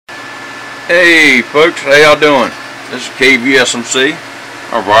Hey folks, how y'all doing? This is KVSMC,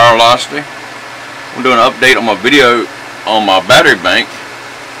 or VIARLOCITY. I'm doing an update on my video on my battery bank.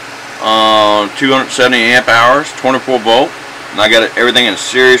 270 amp hours, 24 volt, and I got everything in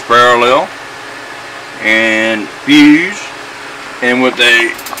series parallel and fuse, and with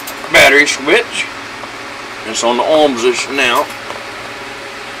a battery switch. It's on the on position now.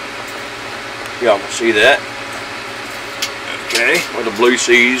 Y'all can see that. Okay, with a Blue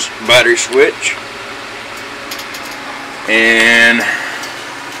Seas battery switch. And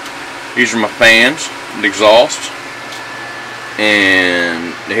these are my fans, the exhaust.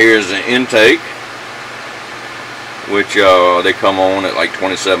 And here's the intake, which they come on at like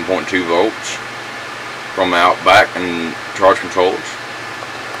 27.2 volts from out back and charge controllers.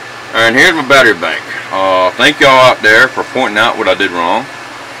 And here's my battery bank. Thank y'all out there for pointing out what I did wrong.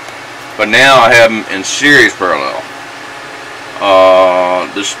 But now I have them in series parallel.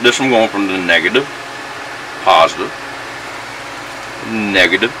 This I'm going from the negative, positive,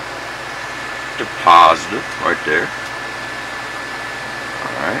 negative to positive right there.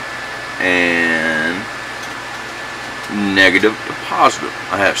 Alright. And negative to positive.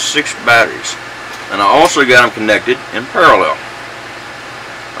 I have 6 batteries. And I also got them connected in parallel.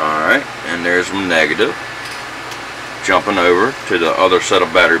 Alright. And there's my negative. Jumping over to the other set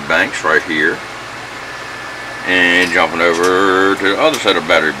of battery banks right here. And jumping over to the other set of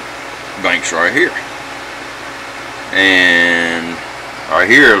battery banks right here. And right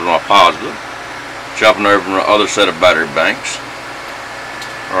here is my positive. Jumping over to the other set of battery banks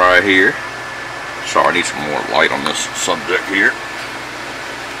right here. Sorry, I need some more light on this subject here.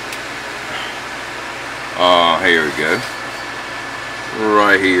 Here we go.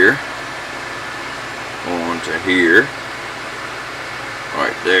 Right here. On to here.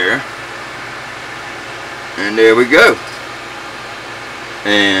 Right there. And there we go.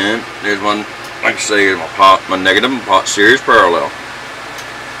 And there's one, like I say, my negative and pot series parallel.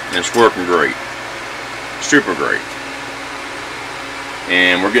 And it's working great. Super great.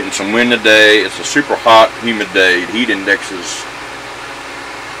 And we're getting some wind today. It's a super hot, humid day. The heat index is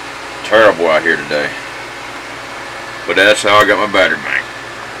terrible out here today. But that's how I got my battery bank.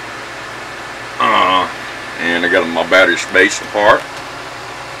 And I got my battery spaced apart,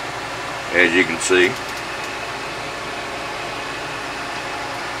 as you can see.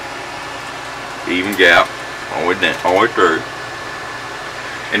 Even gap all the way through.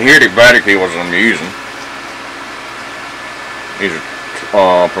 And here are the battery cables I'm using. These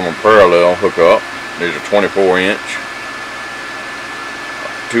are from a parallel hookup. These are 24 inch,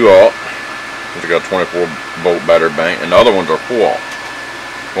 2 aught. These got a 24 volt battery bank, and the other ones are 4 aught,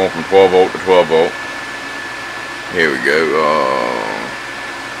 going from 12 volt to 12 volt. Here we go.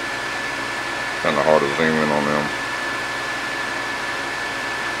 Kind of hard to zoom in on them.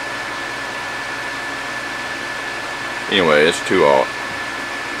 Anyway, it's 2 aught.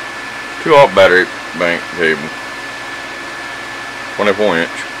 2 aught battery bank cable. 24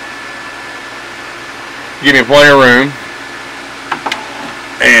 inch. Give me plenty of room.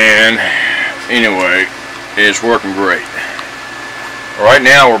 And anyway, it's working great. Right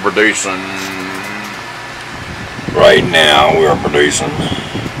now we're producing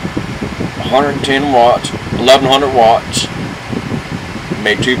 110 watts, 1100 watts.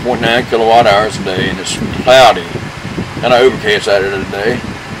 Made 2.9 kilowatt hours a day, and it's cloudy. And I overcast out of it today.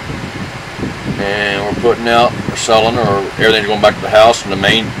 And we're putting out, we're selling, or everything's going back to the house, and the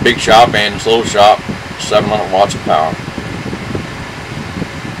main big shop and this little shop, 700 watts of power.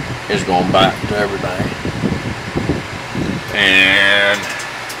 It's going back to everything. And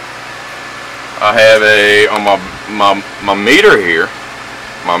I have on my meter here.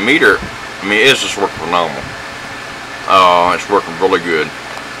 My meter, I mean, it's just working phenomenal. It's working really good.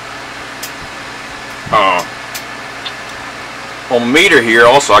 On the meter here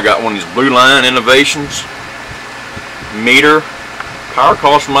also, I got one of these Blue Line Innovations meter power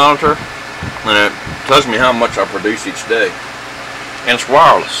cost monitor, and it tells me how much I produce each day, and it's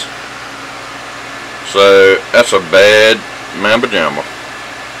wireless. So that's a bad mamma jamma,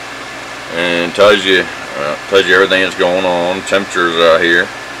 and tells you everything that's going on. Temperatures out here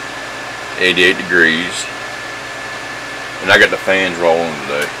 88 degrees, and I got the fans rolling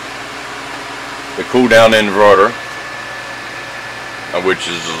today. The cool down inverter, which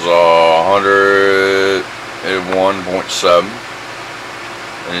is 101.7,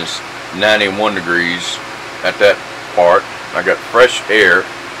 and it's 91 degrees at that part. I got fresh air,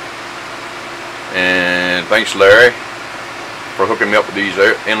 and thanks Larry for hooking me up with these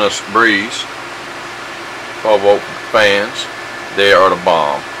endless breeze 12 volt fans. They are the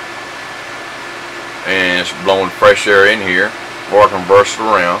bomb, and it's blowing fresh air in here, or I can burst it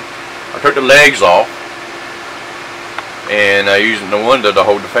around. I took the legs off and using the window to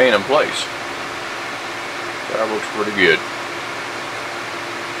hold the fan in place. That looks pretty good.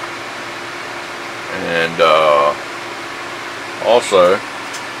 And also,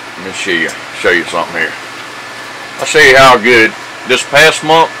 let me show you something here. I'll show you how good this past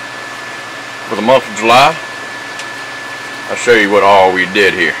month, for the month of July, I'll show you what all we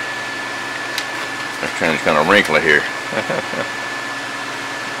did here. That thing's kind of wrinkly here.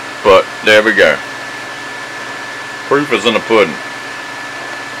 But there we go. Proof is in the pudding.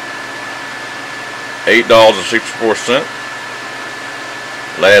 $8.64.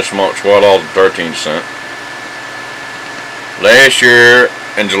 Last month, $12.13. Last year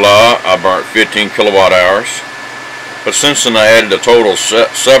in July, I burnt 15 kilowatt hours. But since then, I added a total of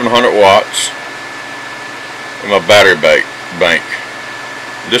 700 watts in my battery bank.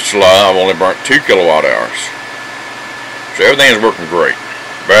 This July, I've only burnt 2 kilowatt hours. So everything is working great.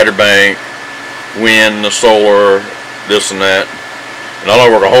 Battery bank, wind, the solar, this and that. And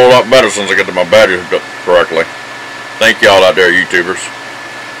I'll work a whole lot better since I got my batteries hooked up correctly. Thank y'all out there, YouTubers.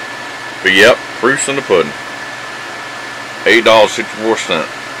 But yep, proof's in the pudding. $8.64.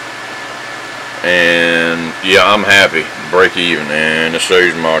 And yeah, I'm happy. Break even. And it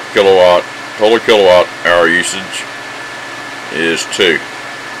shows my total kilowatt hour usage is 2.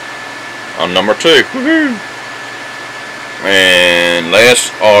 I'm number 2. Woohoo! And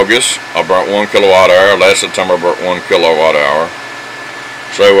last August I burnt 1 kilowatt hour. Last September I burnt 1 kilowatt hour.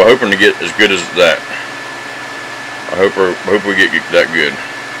 So we're hoping to get as good as that. I hope we get that good.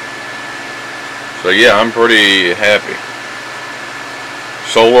 So yeah, I'm pretty happy.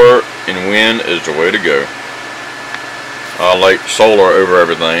 Solar and wind is the way to go. I like solar over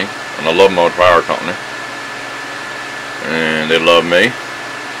everything, and I love my power company, and they love me.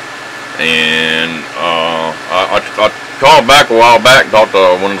 And I called back a while back, talked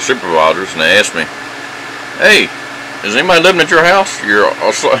to one of the supervisors, and they asked me, "Hey, is anybody living at your house? Your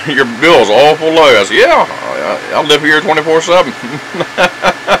bill's awful low." I said, "Yeah, I live here 24/7."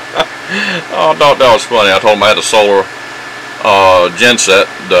 Oh, I thought that was funny. I told them I had a solar genset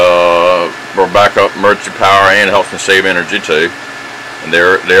for backup emergency power, and helps me save energy too. And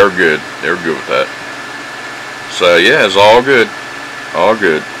they're good. They're good with that. So yeah, it's all good. All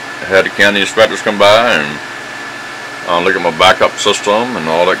good. I had the county inspectors come by and look at my backup system and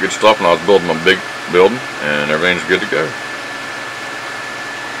all that good stuff, and I was building my big building, and everything's good to go.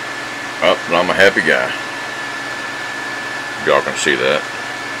 Oh, and I'm a happy guy. Y'all can see that.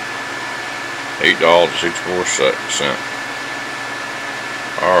 $8.64.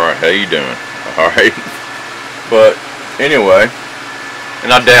 Alright, how you doing? Alright. But anyway,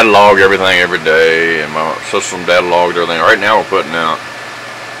 and I data log everything every day, and my system data logs everything. Right now we're putting out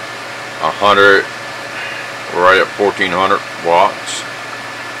 100, we're right at 1400 watts.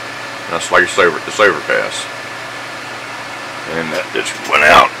 And that's like it's overcast. And that just went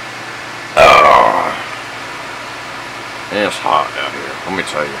out. And it's hot out here, let me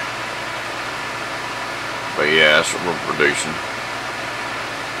tell you. But yeah, that's what we're producing.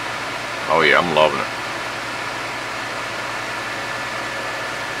 Oh yeah, I'm loving it.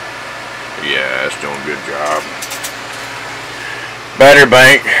 Yeah, it's doing a good job. Battery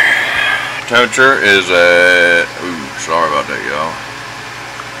bank temperature is at, ooh, sorry about that, y'all.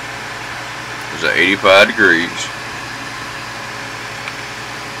 It's at 85 degrees.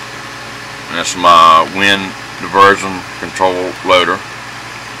 And that's my wind diversion control loader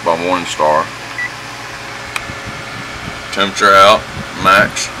by Morningstar. Temperature out,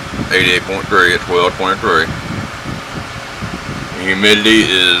 max 88.3 at 12:23. Humidity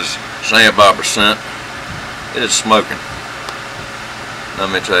is 75%. It is smoking. Let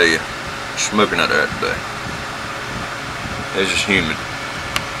me tell you, smoking out there today. It's just humid.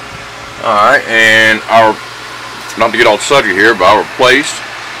 Alright, and not to get off the subject here, but I replaced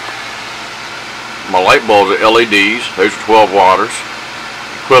my light bulbs are LEDs. Those are 12 watters,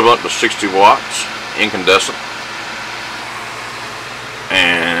 equivalent to 60 watts, incandescent.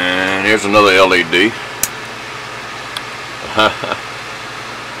 And here's another LED.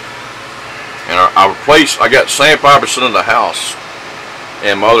 And I got 75% of the house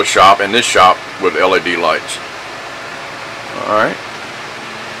in my other shop and this shop with LED lights. Alright.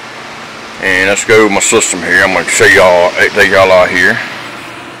 And let's go with my system here. I'm going to show y'all, take y'all out here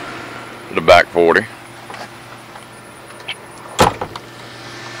to the back 40.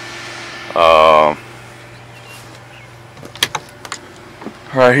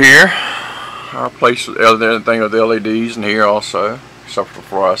 Right here, I replaced everything with LEDs in here also, except for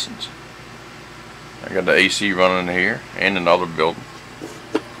fluorescence. I got the AC running in here and another building.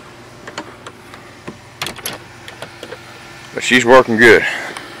 But she's working good.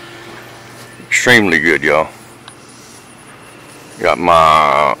 extremely good, y'all. Got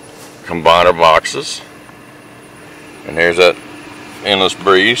my combiner boxes, and there's that endless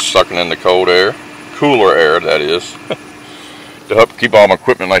breeze sucking in the cold air, cooler air that is, to help keep all my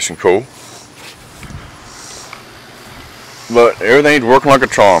equipment nice and cool. But everything's working like a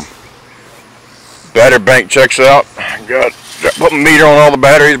charm. Battery bank checks out. Got put my meter on all the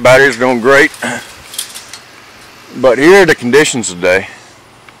batteries. Batteries are doing great. But here are the conditions today.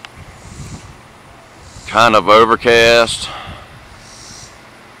 Kind of overcast,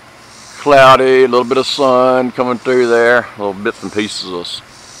 cloudy, a little bit of sun coming through there, little bits and pieces of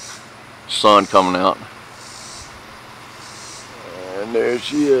sun coming out. And there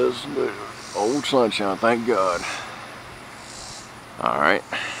she is, the old sunshine, thank God. Alright,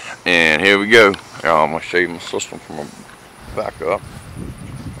 and here we go. I'm going to show you my system from my back up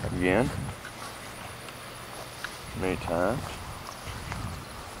again. Many times.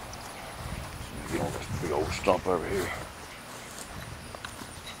 Get on this big old stump over here.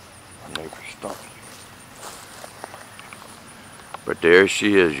 My neighbor's stump. But there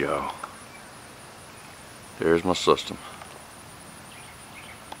she is, y'all. There's my system.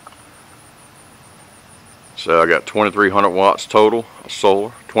 So I got 2300 watts total of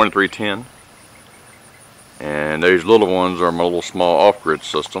solar, 2310. And these little ones are my little small off-grid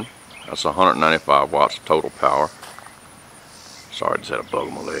system. That's 195 watts total power. Sorry, I just had a bug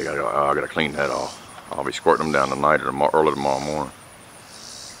on my leg. I gotta clean that off. I'll be squirting them down tonight or early tomorrow morning.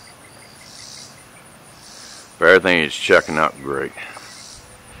 But everything is checking out great.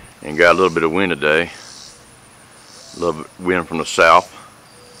 And got a little bit of wind today. A little bit of wind from the south.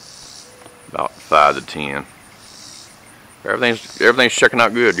 About 5 to 10. Everything's checking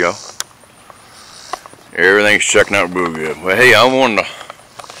out good, y'all. Everything's checking out real good. Well, hey, I wanted to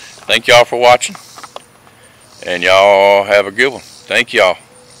thank y'all for watching, and y'all have a good one. Thank y'all.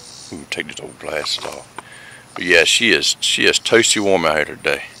 Ooh, take this old glasses off. But yeah, she is toasty warm out here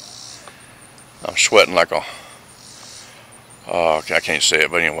today. I'm sweating like a I can't say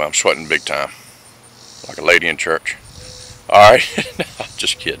it, but anyway, I'm sweating big time, like a lady in church. All right,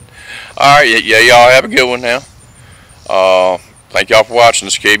 just kidding. All right, yeah, y'all have a good one now. Thank y'all for watching.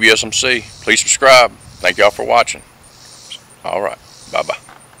 This is KBSMC. Please subscribe. Thank y'all for watching. All right, bye-bye.